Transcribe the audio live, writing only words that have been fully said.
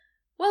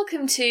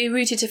Welcome to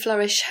Rooted to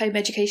Flourish Home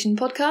Education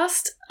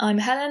Podcast. I'm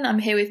Helen, I'm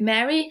here with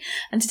Mary,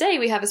 and today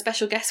we have a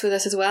special guest with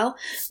us as well.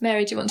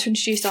 Mary, do you want to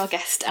introduce our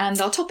guest and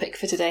our topic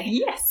for today?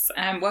 Yes,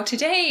 well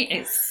today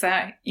it's,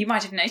 you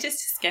might have noticed,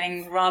 it's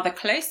getting rather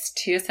close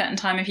to a certain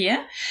time of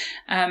year,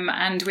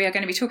 and we are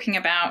going to be talking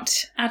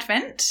about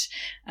Advent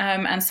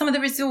and some of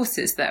the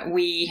resources that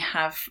we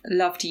have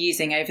loved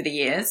using over the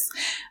years.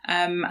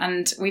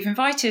 And we've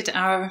invited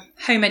our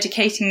home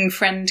educating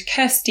friend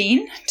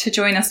Kirstine to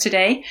join us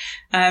today,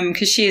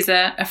 because she is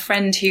a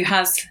friend who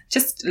has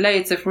just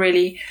loads of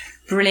really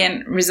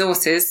brilliant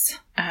resources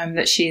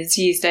that she's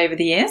used over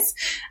the years,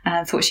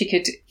 and thought she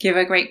could give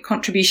a great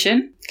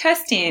contribution.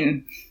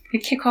 Kirstine, we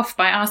kick off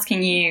by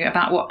asking you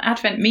about what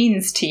Advent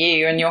means to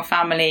you and your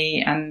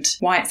family and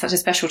why it's such a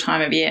special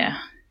time of year.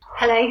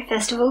 Hello,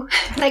 first of all.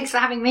 Thanks for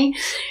having me.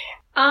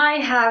 I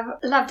have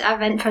loved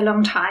Advent for a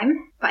long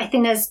time, but I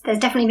think there's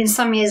definitely been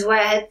some years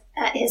where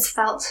it's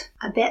felt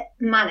a bit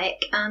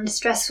manic and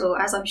stressful,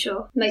 as I'm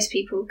sure most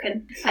people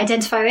can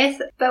identify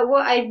with. But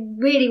what I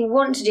really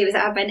want to do with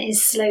Advent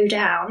is slow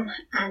down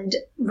and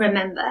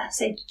remember.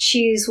 So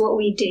choose what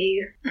we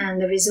do and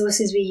the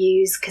resources we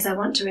use, because I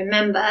want to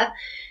remember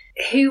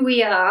who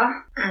we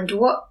are and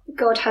what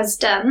God has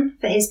done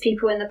for his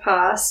people in the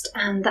past,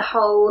 and the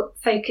whole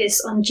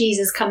focus on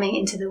Jesus coming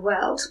into the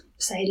world.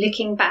 So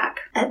looking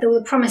back at all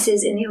the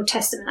promises in the Old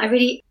Testament, I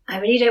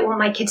really don't want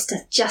my kids to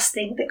just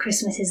think that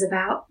Christmas is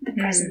about the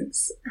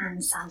presents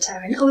and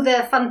Santa and all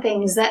the fun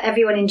things that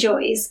everyone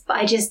enjoys, but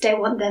I just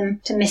don't want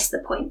them to miss the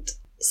point.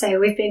 So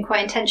we've been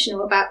quite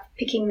intentional about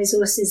picking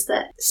resources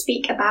that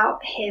speak about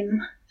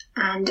him,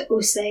 and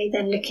also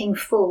then looking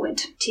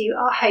forward to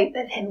our hope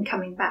of him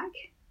coming back.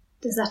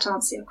 Does that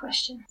answer your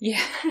question?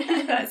 Yeah,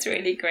 that's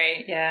really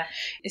great. Yeah,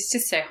 it's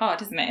just so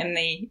hard, isn't it, in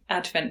the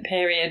Advent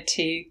period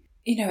to,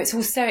 it's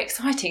all so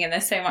exciting and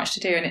there's so much to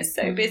do and it's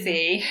so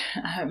busy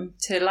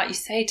to, like you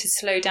say, to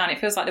slow down. It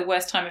feels like the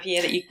worst time of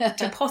year that you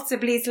can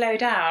possibly slow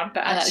down.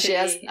 But actually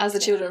as the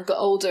children have got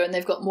older and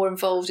they've got more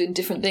involved in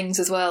different things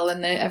as well,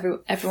 and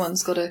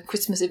everyone's got a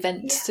Christmas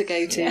event to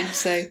go to. Yeah.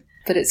 So,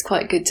 but it's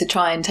quite good to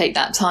try and take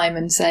that time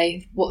and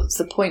say, what's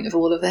the point of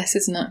all of this,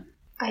 isn't it?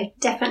 I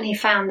definitely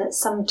found that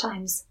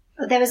sometimes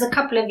there was a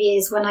couple of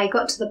years when I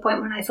got to the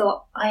point when I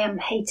thought, I am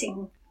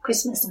hating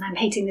Christmas and I'm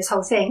hating this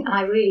whole thing, and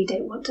I really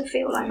don't want to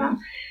feel like that.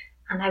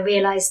 And I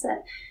realised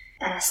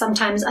that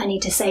sometimes I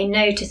need to say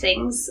no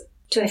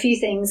to a few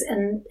things,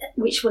 and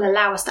which will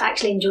allow us to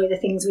actually enjoy the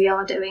things we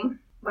are doing.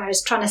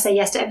 Whereas trying to say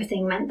yes to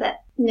everything meant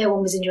that no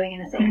one was enjoying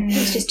anything. It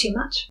was just too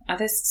much.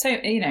 There's so,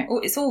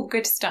 it's all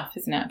good stuff,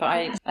 isn't it? But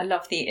I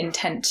love the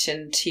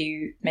intention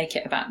to make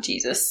it about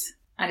Jesus.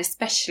 And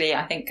especially,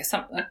 I think,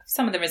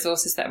 some of the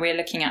resources that we're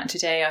looking at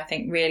today, I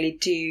think, really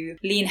do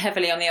lean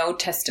heavily on the Old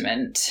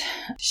Testament,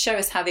 show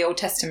us how the Old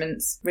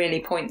Testament really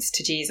points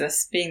to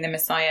Jesus being the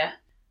Messiah.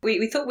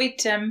 We thought we'd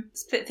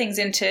split things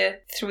into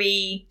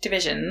 3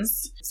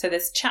 divisions. So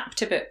there's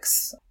chapter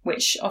books,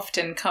 which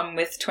often come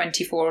with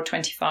 24 or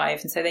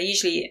 25. And so they're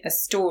usually a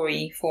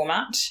story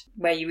format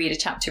where you read a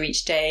chapter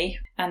each day.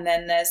 And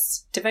then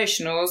there's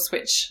devotionals,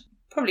 which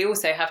probably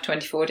also have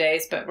 24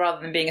 days, but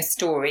rather than being a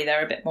story,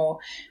 they're a bit more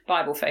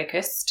Bible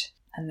focused.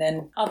 And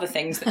then other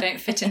things that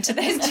don't fit into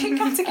those 2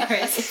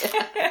 categories.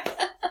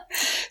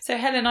 So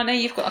Helen, I know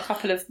you've got a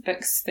couple of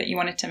books that you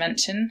wanted to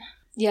mention.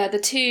 Yeah, the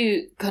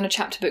 2 kind of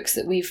chapter books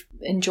that we've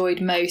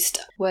enjoyed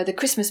most were The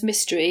Christmas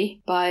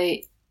Mystery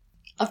by,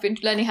 I've been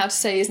learning how to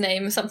say his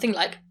name, something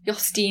like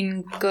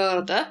Jostein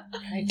Gaarder.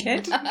 Very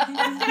good.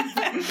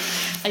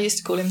 I used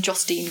to call him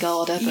Jostein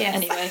Gaarder, but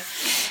anyway.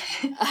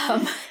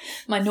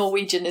 My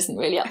Norwegian isn't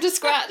really up to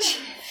scratch.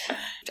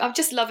 I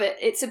just love it.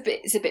 It's a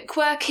bit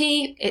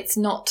quirky. It's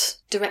not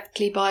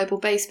directly Bible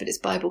based, but it's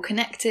Bible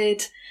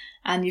connected.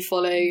 And you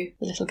follow the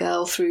little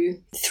girl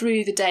through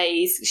the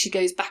days. She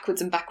goes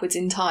backwards and backwards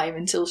in time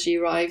until she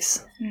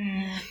arrives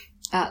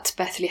at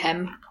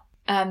Bethlehem.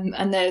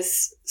 And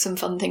there's some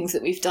fun things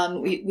that we've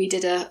done. We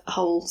did a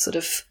whole sort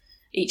of,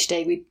 each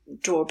day we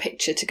draw a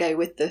picture to go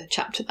with the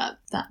chapter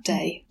that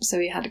day. So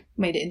we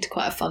made it into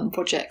quite a fun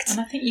project.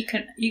 And I think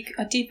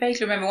I do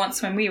vaguely remember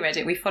once when we read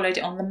it, we followed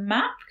it on the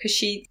map, because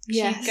she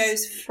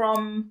goes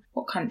from,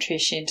 what country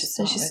is she into?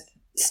 So she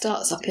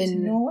starts up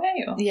in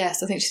Norway? Or?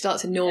 Yes, I think she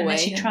starts in Norway. And then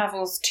she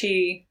travels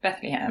to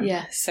Bethlehem.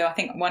 Yes. So I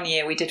think one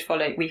year we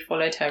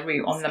followed her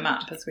route on the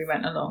map as we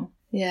went along.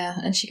 Yeah,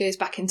 and she goes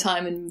back in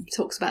time and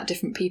talks about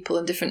different people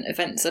and different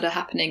events that are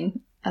happening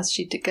as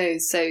she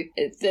goes. So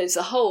there's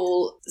a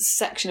whole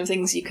section of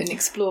things you can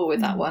explore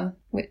with that one,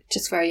 which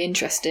is very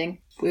interesting.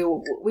 We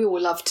all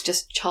loved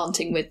just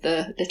chanting with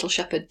the little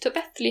shepherd, to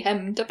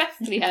Bethlehem, and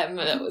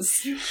it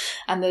was,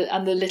 and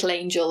the little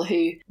angel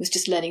who was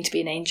just learning to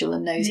be an angel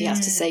and knows he has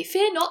to say,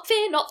 fear not,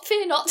 fear not,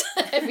 fear not,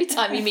 every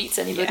time he meets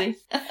anybody.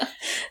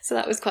 So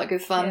that was quite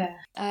good fun.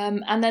 Yeah.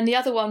 And then the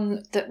other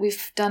one that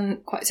we've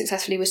done quite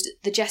successfully was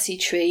the Jesse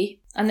Tree.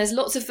 And there's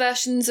lots of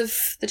versions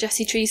of the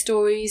Jesse Tree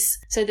stories.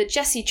 So the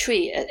Jesse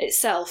Tree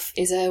itself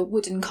is a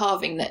wooden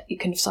carving that you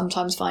can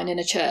sometimes find in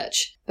a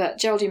church. But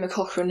Geraldine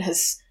McCaughrean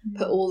has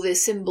put all the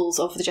symbols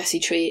of the Jesse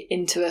Tree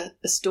into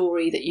a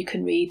story that you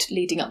can read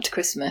leading up to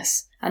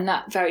Christmas. And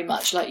that very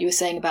much, like you were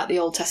saying about the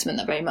Old Testament,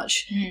 that very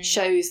much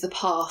shows the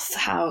path,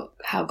 how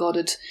God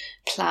had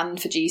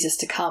planned for Jesus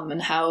to come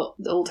and how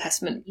the Old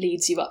Testament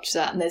leads you up to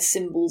that. And there's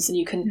symbols, and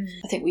you can,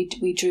 I think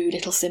we drew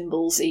little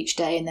symbols each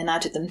day and then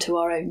added them to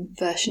our own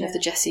version of the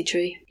Jesse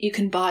Tree. You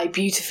can buy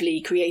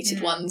beautifully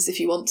created ones if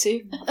you want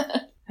to.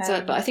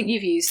 But I think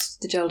you've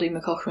used the Geraldine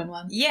McCaughrean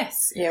one.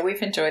 Yes, yeah,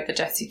 we've enjoyed the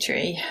Jesse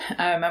Tree.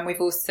 And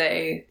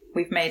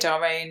we've made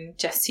our own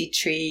Jesse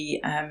Tree,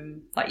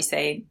 like you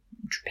say,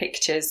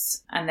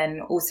 pictures, and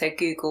then also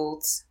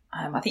Googled.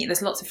 I think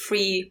there's lots of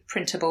free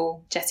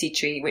printable Jesse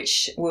Tree,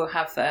 which will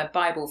have a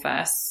Bible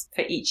verse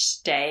for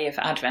each day of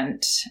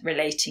Advent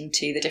relating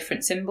to the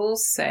different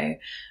symbols. So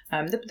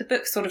the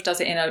book sort of does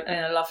it in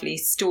a lovely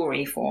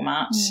story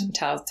format.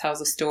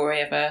 Tells a story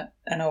of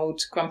an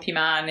old grumpy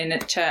man in a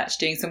church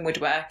doing some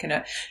woodwork and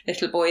a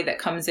little boy that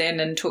comes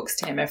in and talks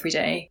to him every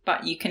day.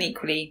 But you can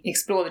equally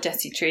explore the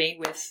Jesse Tree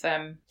with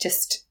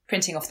just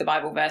printing off the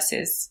Bible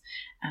verses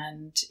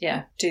and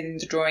doing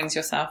the drawings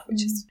yourself,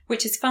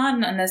 which is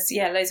fun. And there's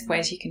loads of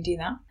ways you can do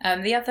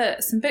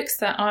that. Some books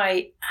that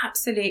I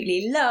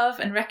absolutely love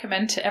and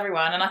recommend to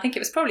everyone, and I think it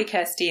was probably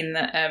Kirstine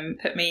that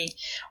put me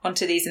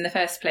onto these in the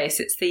first place.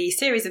 It's the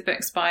series of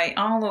books by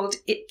Arnold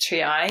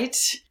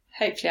Ittriide.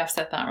 Hopefully I've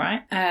said that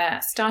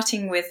right.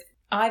 Starting with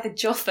either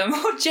Jotham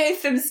or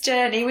Jotham's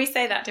Journey. We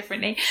say that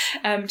differently.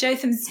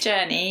 Jotham's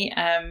Journey,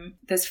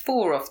 there's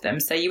 4 of them,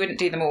 so you wouldn't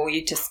do them all.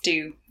 You just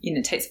do,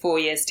 it takes 4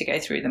 years to go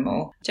through them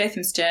all.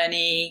 Jotham's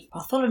Journey,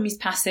 Bartholomew's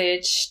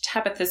Passage,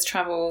 Tabitha's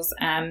Travels,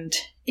 and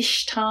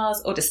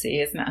Ishtar's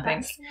Odyssey, isn't it, I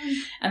think?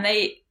 And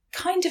they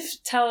kind of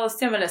tell a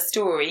similar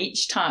story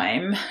each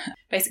time,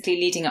 basically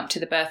leading up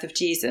to the birth of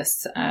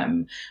Jesus.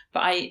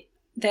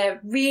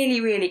 They're really,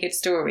 really good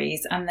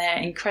stories, and they're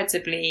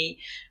incredibly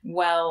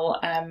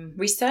well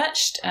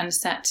researched and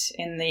set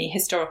in the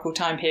historical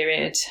time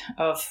period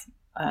of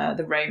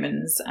the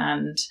Romans.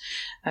 And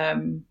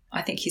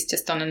I think he's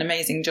just done an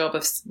amazing job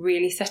of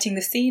really setting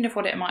the scene of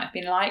what it might have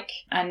been like.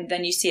 And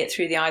then you see it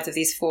through the eyes of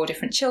these 4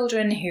 different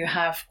children who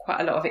have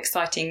quite a lot of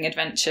exciting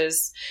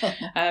adventures.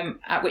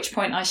 At which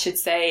point I should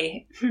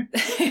say,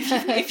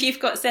 if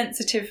you've got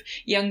sensitive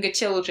younger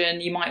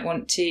children, you might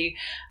want to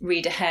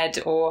read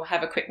ahead or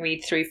have a quick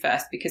read through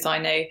first, because I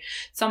know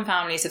some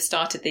families have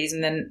started these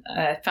and then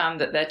found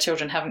that their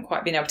children haven't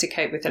quite been able to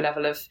cope with the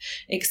level of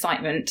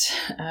excitement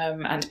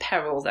and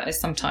peril that is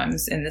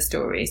sometimes in the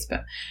stories.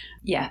 But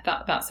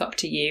that's up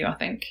to you, I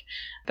think.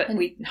 But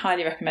we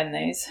highly recommend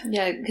those.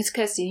 Yeah, because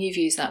Kirstine, you've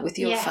used that with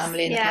your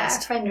family in the past.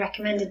 Yeah, a friend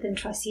recommended them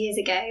to us years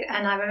ago,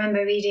 and I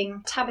remember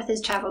reading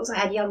Tabitha's Travels. I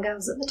had young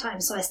girls at the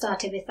time, so I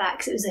started with that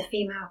because it was a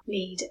female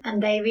lead,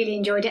 and they really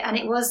enjoyed it. And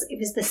it was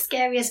the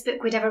scariest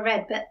book we'd ever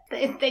read, but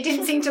they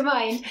didn't seem to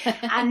mind.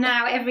 And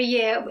now every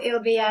year it'll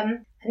be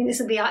I think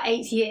this will be our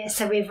 8th year,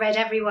 so we'll have read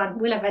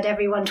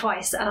every one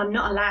twice, and I'm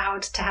not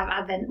allowed to have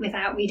Advent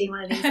without reading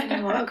one of these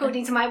anymore,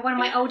 according to one of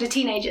my older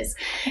teenagers.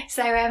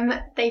 So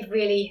they've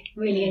really,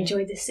 really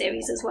enjoyed this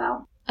series as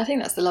well. I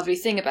think that's the lovely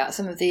thing about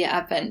some of the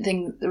Advent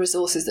the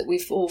resources that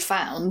we've all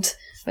found,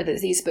 whether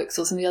it's these books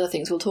or some of the other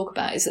things we'll talk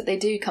about, is that they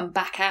do come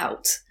back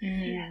out.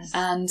 Yes.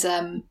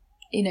 And,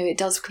 it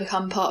does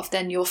become part of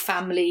then your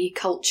family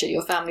culture,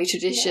 your family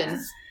tradition.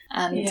 Yeah.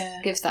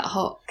 And gives that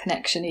hot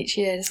connection each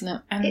year, doesn't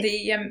it? And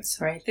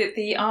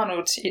the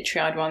Arnold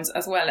Ittriide ones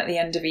as well. At the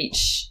end of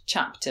each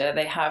chapter,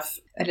 they have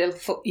a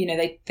little,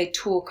 they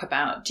talk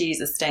about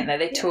Jesus, don't they?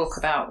 They talk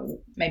about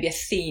maybe a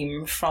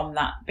theme from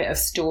that bit of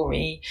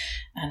story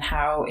and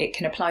how it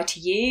can apply to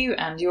you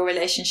and your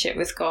relationship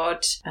with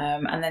God.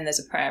 And then there's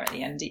a prayer at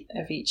the end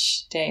of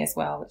each day as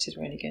well, which is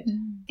really good.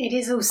 It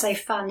is also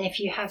fun if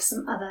you have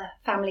some other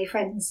family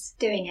friends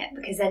doing it,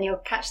 because then you'll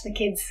catch the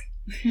kids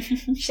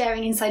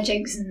sharing inside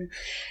jokes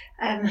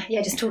and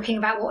just talking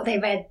about what they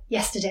read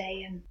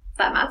yesterday, and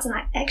that adds an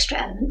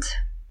extra element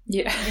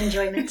of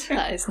enjoyment.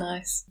 That is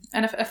nice.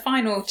 And a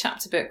final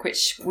chapter book,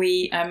 which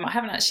I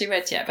haven't actually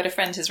read yet, but a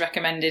friend has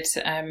recommended,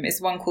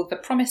 is one called The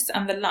Promise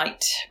and the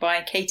Light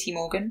by Katie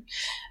Morgan.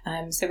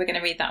 So we're going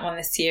to read that one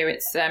this year.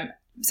 It's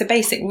a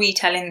basic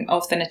retelling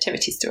of the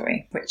Nativity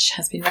story, which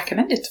has been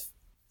recommended.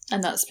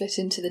 And that's split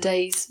into the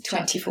days.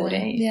 24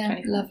 days. Yeah,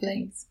 24 lovely.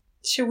 Days.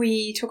 Shall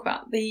we talk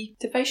about the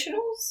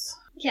devotionals?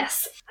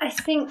 Yes, I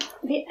think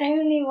the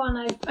only one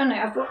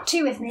I've brought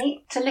 2 with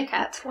me to look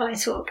at while I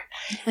talk.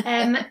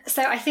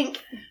 So I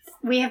think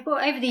we have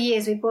bought, over the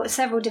years, we've bought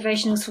several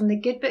devotionals from the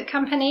Good Book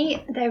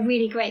Company. They're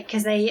really great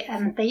because they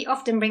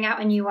often bring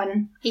out a new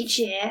one each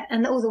year,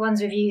 and all the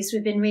ones we've used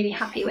we've been really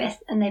happy with,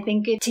 and they've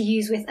been good to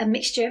use with a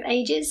mixture of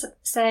ages.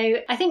 So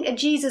I think A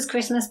Jesus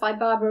Christmas by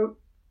Barbara,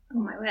 oh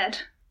my word,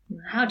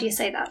 how do you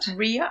say that?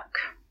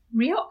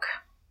 Rioch?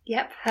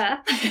 Yep,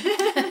 her.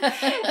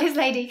 This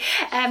lady.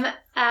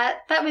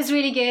 That was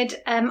really good.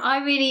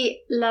 I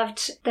really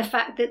loved the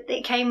fact that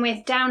it came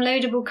with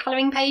downloadable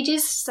colouring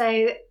pages.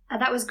 So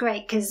that was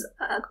great because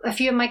a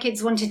few of my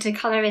kids wanted to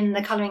colour in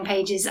the colouring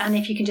pages, and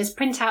if you can just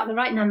print out the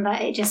right number,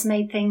 it just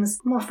made things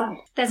more fun.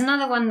 There's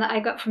another one that I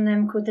got from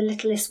them called The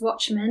Littlest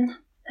Watchman.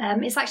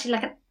 It's actually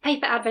like a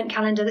paper advent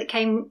calendar that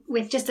came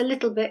with just a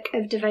little book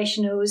of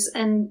devotionals,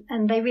 and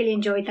they really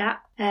enjoyed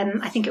that.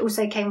 I think it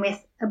also came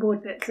with a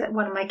board book that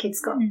one of my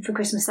kids got for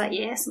Christmas that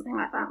year, something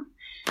like that.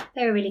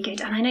 They were really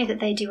good, and I know that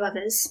they do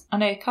others. I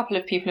know a couple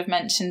of people have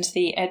mentioned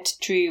the Ed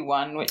Drew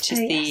one, which is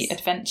the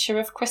Adventure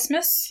of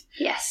Christmas.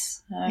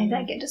 Yes,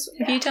 they're good as well.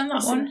 Have you done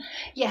that one?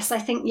 Yes, I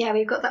think,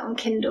 we've got that on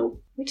Kindle,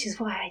 which is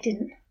why I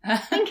didn't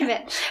think of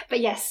it.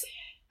 But yes,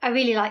 I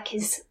really like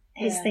his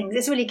things.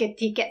 It's really good.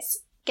 He gets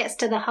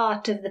to the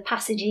heart of the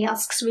passage. He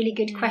asks really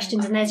good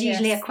questions, and there's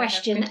usually a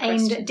question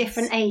aimed at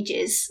different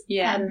ages.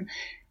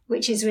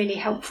 Which is really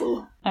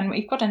helpful. And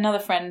we've got another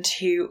friend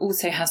who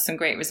also has some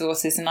great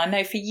resources, and I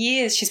know for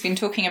years she's been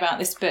talking about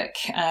this book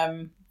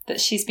that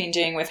she's been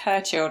doing with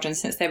her children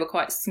since they were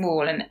quite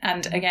small,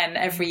 and again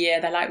every year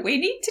they're like, we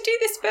need to do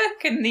this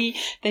book, and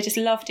they just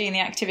love doing the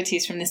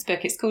activities from this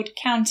book. It's called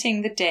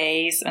Counting the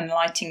Days and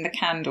Lighting the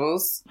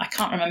Candles. I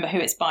can't remember who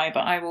it's by,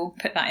 but I will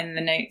put that in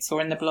the notes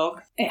or in the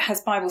blog. It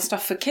has Bible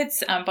stuff for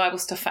kids and Bible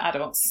stuff for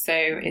adults, so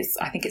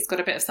I think it's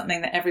got a bit of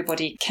something that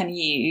everybody can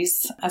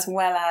use, as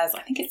well as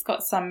I think it's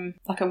got some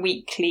like a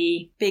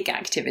weekly big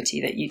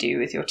activity that you do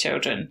with your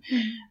children.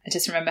 I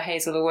just remember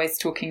Hazel always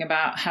talking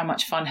about how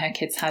much fun her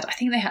kids had. I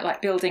think they had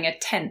like building a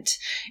tent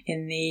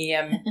in the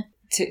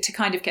to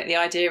kind of get the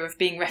idea of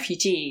being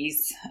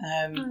refugees,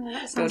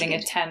 building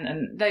a tent,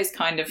 and those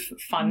kind of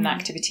fun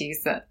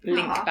activities that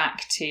link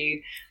back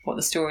to what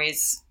the story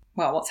is,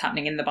 well, what's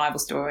happening in the Bible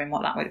story and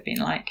what that would have been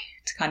like,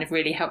 to kind of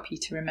really help you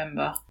to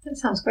remember. That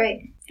sounds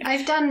great.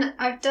 I've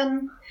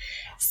done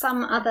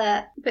some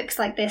other books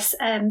like this.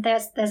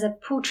 There's a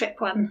Paul Tripp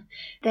one.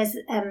 There's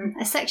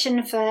a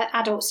section for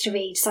adults to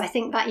read. So I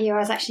think that year I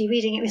was actually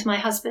reading it with my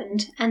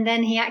husband, and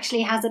then he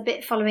actually has a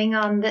bit following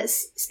on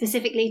that's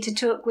specifically to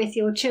talk with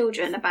your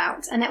children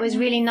about, and it was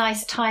really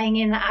nice tying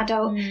in the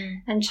adult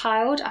and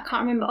child. I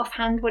can't remember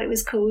offhand what it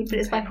was called, but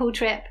it's by Paul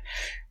Tripp.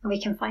 And we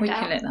can find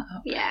out. We can look that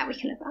up. Yeah, we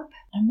can look that up.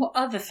 And what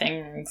other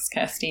things,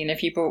 Kirstine,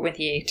 have you brought with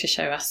you to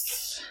show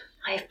us?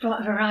 I've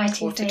brought a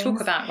variety of things. Or to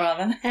talk about,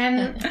 rather.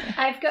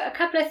 I've got a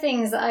couple of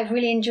things that I've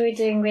really enjoyed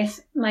doing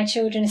with my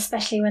children,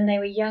 especially when they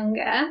were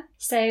younger.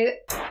 So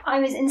I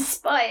was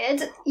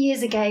inspired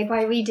years ago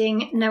by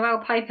reading Noelle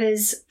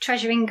Piper's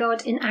Treasuring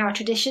God in Our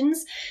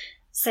Traditions.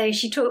 So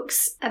she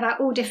talks about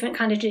all different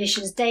kind of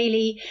traditions,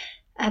 daily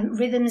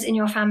rhythms in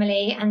your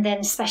family, and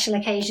then special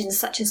occasions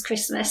such as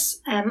Christmas.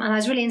 And I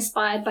was really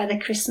inspired by the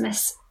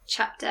Christmas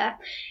chapter.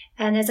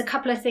 And there's a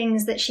couple of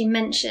things that she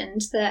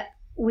mentioned that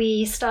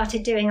we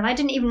started doing, and I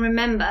didn't even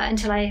remember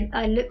until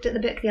I looked at the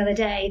book the other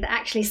day that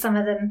actually some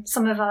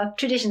of our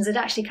traditions had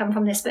actually come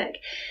from this book.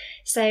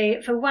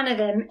 So for one of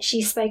them,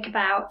 she spoke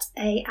about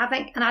an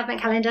advent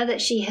calendar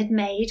that she had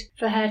made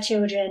for her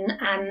children.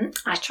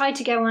 I tried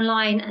to go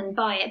online and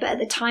buy it, but at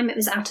the time it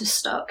was out of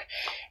stock.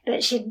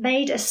 But she'd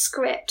made a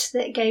script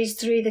that goes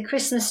through the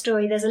Christmas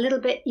story. There's a little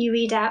bit you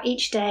read out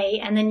each day,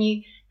 and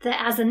then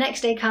as the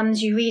next day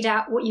comes, you read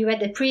out what you read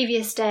the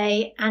previous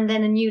day, and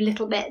then a new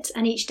little bit.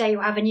 And each day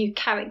you'll have a new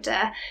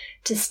character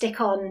to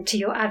stick on to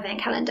your advent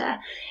calendar.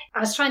 I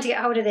was trying to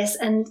get hold of this,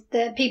 and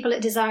the people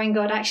at Desiring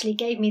God actually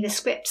gave me the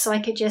script so I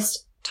could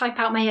just type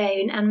out my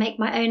own and make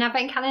my own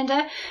advent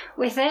calendar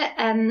with it.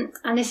 And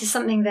this is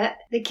something that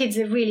the kids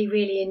have really,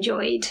 really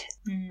enjoyed.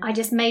 I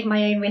just made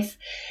my own with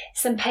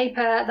some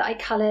paper that I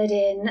coloured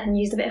in and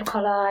used a bit of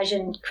collage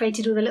and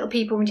created all the little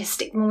people and just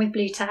stick them on with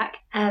blue tack.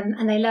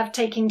 And they love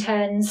taking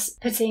turns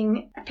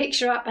putting a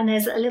picture up, and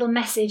there's a little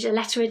message, a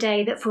letter a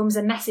day that forms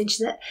a message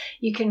that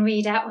you can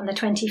read out on the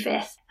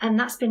 25th. And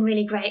that's been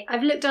really great.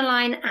 I've looked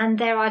online and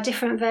there are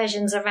different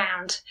versions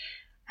around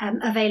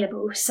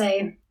available,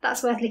 so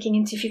that's worth looking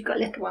into if you've got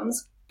little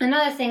ones.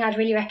 Another thing I'd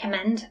really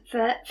recommend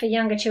for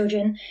younger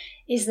children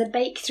is the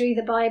Bake Through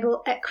the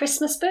Bible at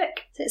Christmas book.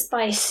 So it's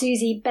by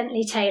Susie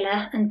Bentley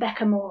Taylor and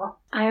Becca Moore.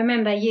 I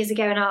remember years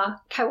ago in our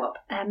co-op,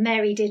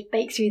 Mary did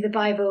Bake Through the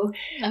Bible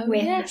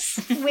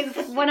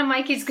with one of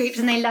my kids' groups,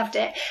 and they loved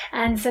it.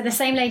 And so the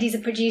same ladies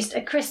have produced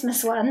a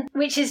Christmas one,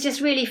 which is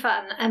just really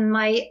fun. And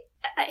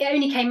it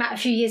only came out a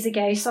few years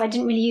ago, so I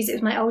didn't really use it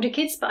with my older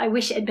kids, but I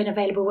wish it had been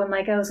available when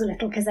my girls were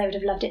little because they would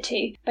have loved it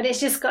too. But it's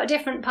just got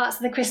different parts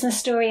of the Christmas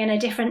story and a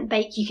different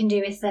bake you can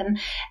do with them.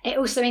 It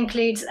also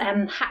includes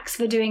hacks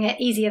for doing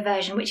an easier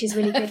version, which is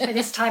really good for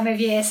this time of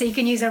year. So you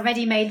can use a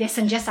ready-made this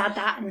and just add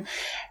that.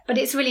 But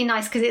it's really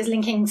nice because it's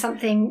linking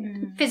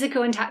something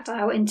physical and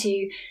tactile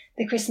into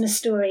the Christmas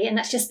story, and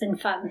that's just been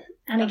fun.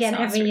 And again,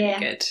 every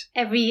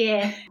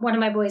year, one of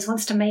my boys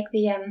wants to make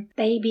the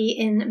baby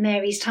in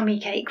Mary's tummy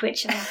cake,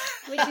 which is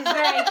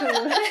very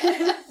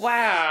cool.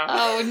 Wow!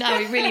 Oh no,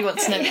 we really want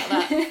to know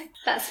about that.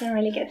 That's been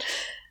really good.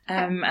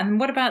 And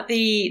what about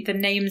the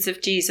Names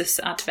of Jesus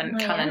Advent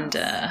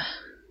calendar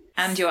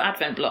and your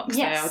Advent blocks?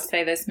 Yes. So I would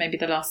say there's maybe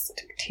the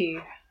last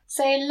two.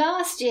 So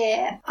last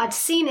year, I'd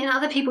seen in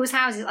other people's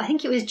houses, I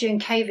think it was during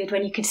COVID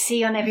when you could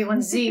see on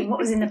everyone's Zoom what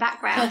was in the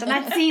background, and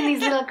I'd seen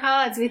these little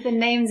cards with the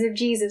names of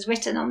Jesus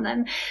written on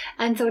them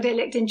and thought it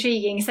looked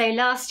intriguing. So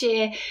last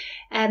year,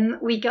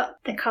 we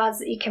got the cards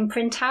that you can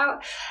print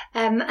out,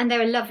 and they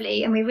were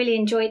lovely, and we really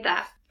enjoyed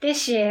that.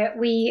 This year,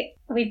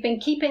 we've been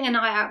keeping an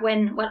eye out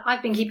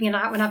I've been keeping an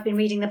eye out when I've been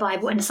reading the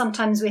Bible, and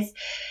sometimes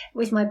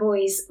with my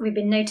boys, we've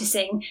been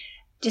noticing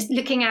just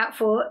looking out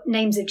for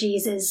names of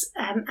Jesus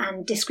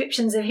and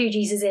descriptions of who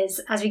Jesus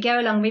is as we go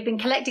along. We've been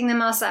collecting them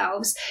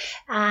ourselves,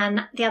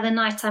 and the other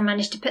night I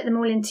managed to put them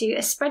all into a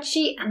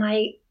spreadsheet,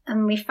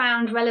 and we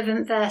found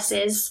relevant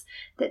verses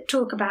that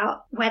talk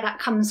about where that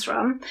comes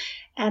from,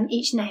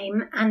 each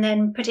name, and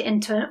then put it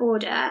into an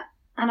order.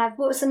 And I've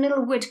bought some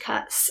little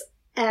woodcuts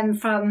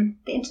from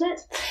the internet,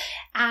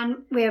 and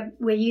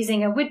we're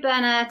using a wood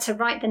burner to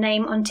write the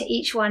name onto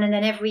each one, and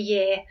then every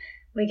year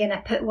we're going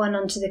to put one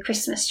onto the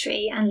Christmas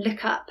tree and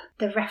look up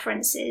the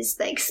references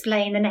that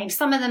explain the name.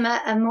 Some of them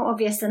are more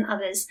obvious than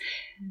others,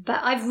 but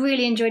I've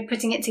really enjoyed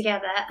putting it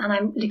together, and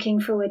I'm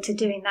looking forward to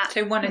doing that.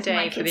 So one a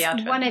day for the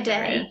Advent. One a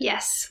day,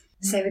 yes.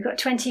 So we've got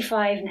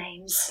 25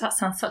 names. That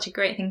sounds such a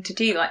great thing to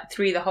do, like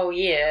through the whole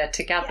year,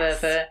 to gather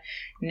the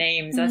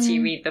names as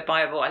you read the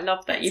Bible. I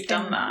love that you've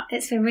done that.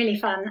 It's been really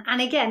fun.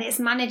 And again, it's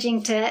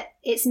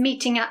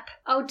meeting up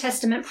Old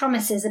Testament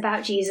promises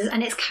about Jesus,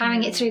 and it's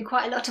carrying it through.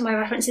 Quite a lot of my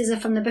references are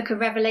from the book of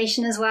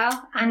Revelation as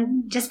well.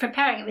 And just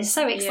preparing it was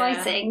so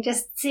exciting,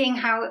 just seeing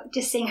how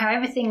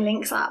everything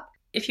links up.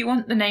 If you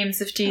want the Names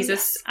of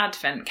Jesus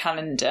Advent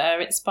calendar,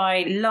 it's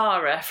by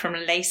Lara from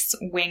Lace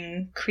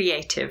Wing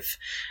Creative.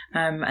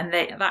 And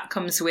that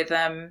comes with,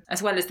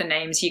 as well as the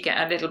names, you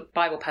get a little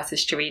Bible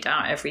passage to read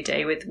out every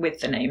day with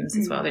the names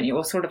as well, don't you?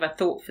 Or sort of a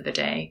thought for the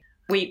day.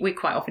 We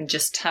quite often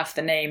just have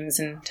the names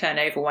and turn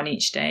over one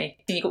each day.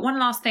 And you've got one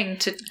last thing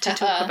to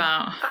talk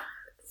about.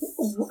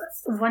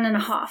 1.5.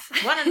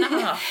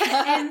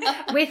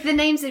 1.5. With the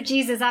Names of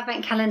Jesus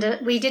Advent calendar,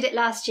 we did it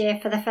last year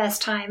for the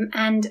first time,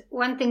 and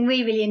one thing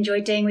we really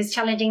enjoyed doing was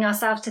challenging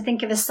ourselves to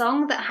think of a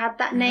song that had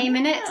that name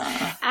in it,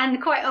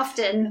 and quite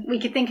often we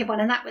could think of one,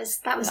 and that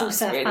was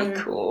also a fun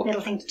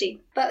little thing to do.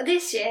 But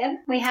this year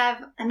we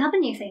have another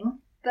new thing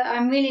that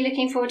I'm really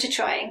looking forward to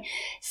trying.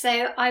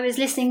 So I was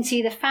listening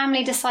to the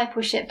Family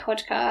Discipleship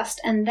podcast,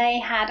 and they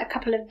had a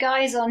couple of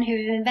guys on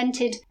who've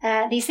invented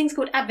these things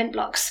called Advent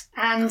blocks.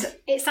 And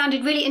it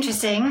sounded really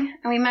interesting,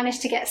 and we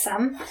managed to get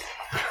some.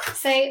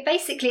 So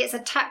basically it's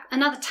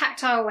another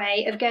tactile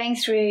way of going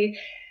through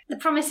the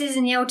promises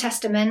in the Old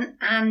Testament,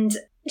 and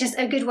just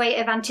a good way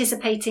of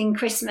anticipating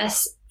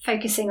Christmas,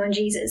 focusing on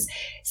Jesus.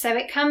 So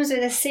it comes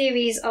with a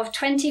series of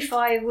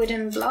 25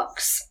 wooden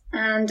blocks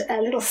and a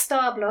little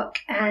star block,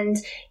 and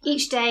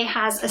each day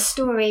has a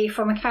story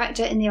from a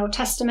character in the Old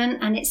Testament,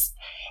 and it's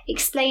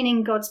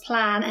explaining God's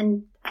plan.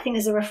 And I think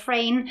there's a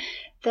refrain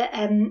that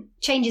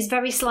changes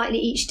very slightly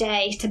each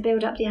day to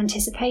build up the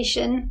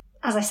anticipation.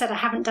 As I said, I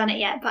haven't done it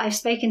yet, but I've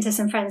spoken to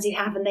some friends who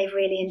have, and they've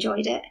really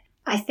enjoyed it.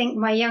 I think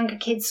my younger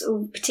kids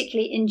will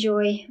particularly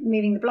enjoy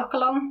moving the block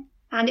along,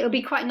 and it'll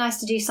be quite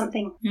nice to do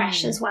something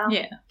fresh as well.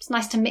 Yeah, it's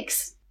nice to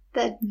mix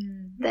the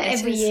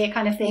every year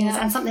kind of things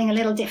and something a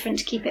little different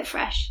to keep it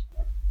fresh.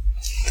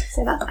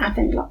 So that's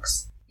Advent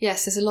blocks.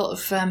 Yes, there's a lot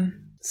of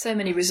so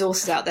many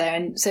resources out there,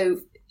 and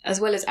so as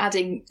well as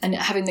adding and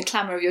having the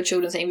clamour of your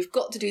children saying we've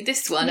got to do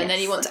this one, and then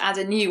you want to add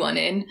a new one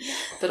in,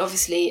 but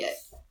obviously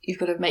you've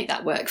got to make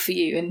that work for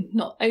you and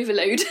not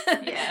overload.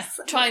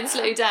 Try and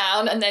slow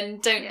down, and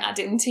then don't add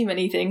in too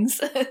many things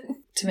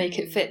to make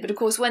it fit. But of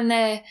course, when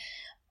they're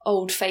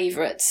old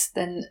favourites,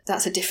 then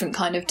that's a different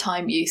kind of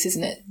time use,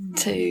 isn't it,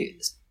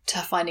 to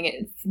finding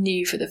it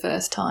new for the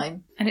first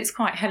time. And it's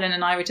quite, Helen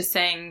and I were just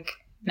saying,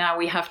 now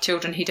we have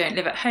children who don't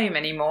live at home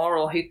anymore,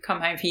 or who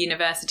come home for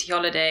university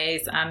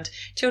holidays, and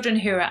children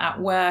who are at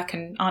work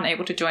and aren't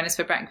able to join us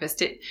for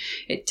breakfast.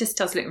 It just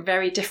does look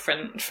very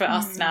different for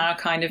us now,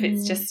 kind of.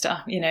 It's just,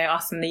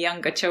 us and the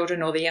younger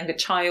children, or the younger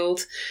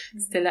child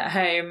still at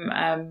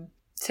home.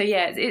 So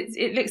yeah,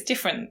 it looks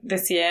different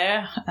this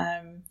year.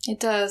 It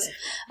does.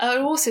 I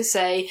would also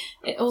say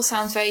it all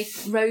sounds very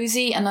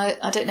rosy, and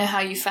I don't know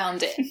how you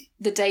found it,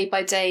 the day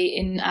by day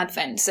in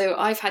Advent. So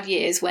I've had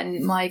years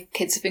when my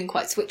kids have been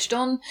quite switched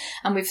on,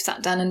 and we've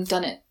sat down and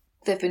done it.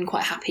 They've been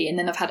quite happy. And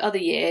then I've had other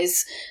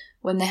years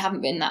when they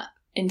haven't been that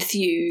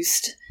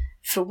enthused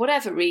for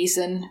whatever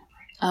reason.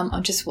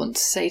 I just want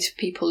to say to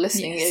people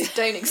listening,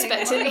 don't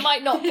expect it. It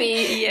might not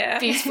be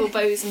beautiful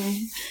bows and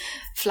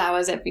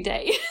flowers every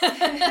day.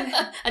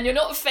 And you're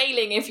not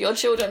failing if your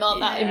children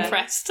aren't that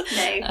impressed.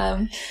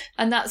 No.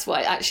 And that's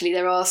why actually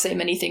there are so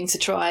many things to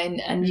try,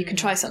 and you can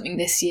try something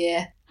this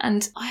year.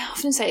 And I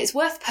often say it's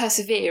worth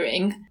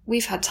persevering.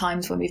 We've had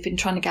times when we've been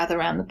trying to gather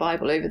around the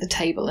Bible over the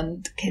table,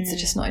 and the kids are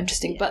just not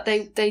interesting. But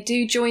they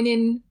do join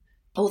in,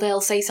 or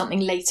they'll say something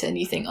later and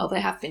you think, oh,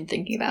 they have been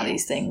thinking about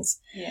these things.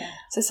 Yeah.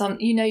 So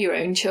your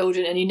own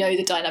children, and you know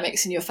the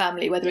dynamics in your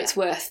family, whether it's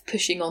worth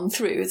pushing on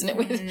through, isn't it,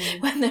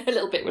 when they're a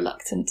little bit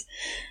reluctant.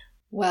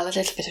 Well, a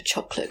little bit of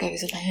chocolate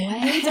goes a long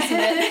way, doesn't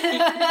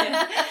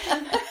it?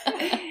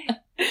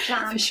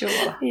 For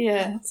sure.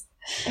 Yeah.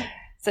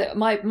 So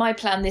my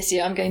plan this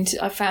year,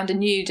 I found a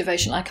new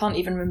devotional. I can't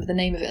even remember the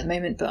name of it at the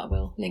moment, but I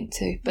will link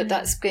to. But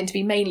that's going to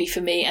be mainly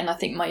for me, and I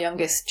think my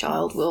youngest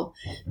child will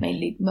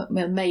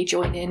may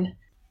join in.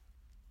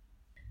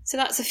 So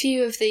that's a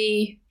few of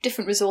the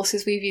different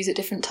resources we've used at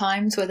different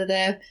times, whether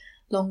they're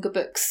longer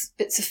books,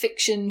 bits of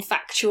fiction,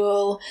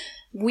 factual,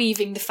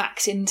 weaving the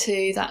facts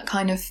into that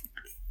kind of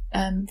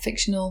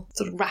fictional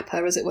sort of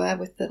wrapper, as it were,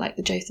 with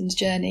the Jotham's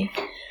Journey.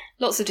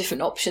 Lots of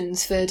different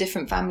options for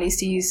different families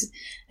to use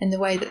in the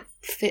way that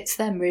fits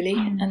them, really.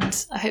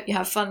 And I hope you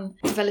have fun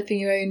developing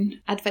your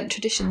own Advent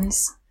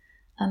traditions.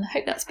 And I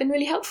hope that's been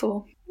really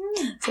helpful.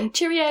 So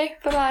cheerio.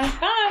 Bye-bye.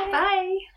 Bye. Bye.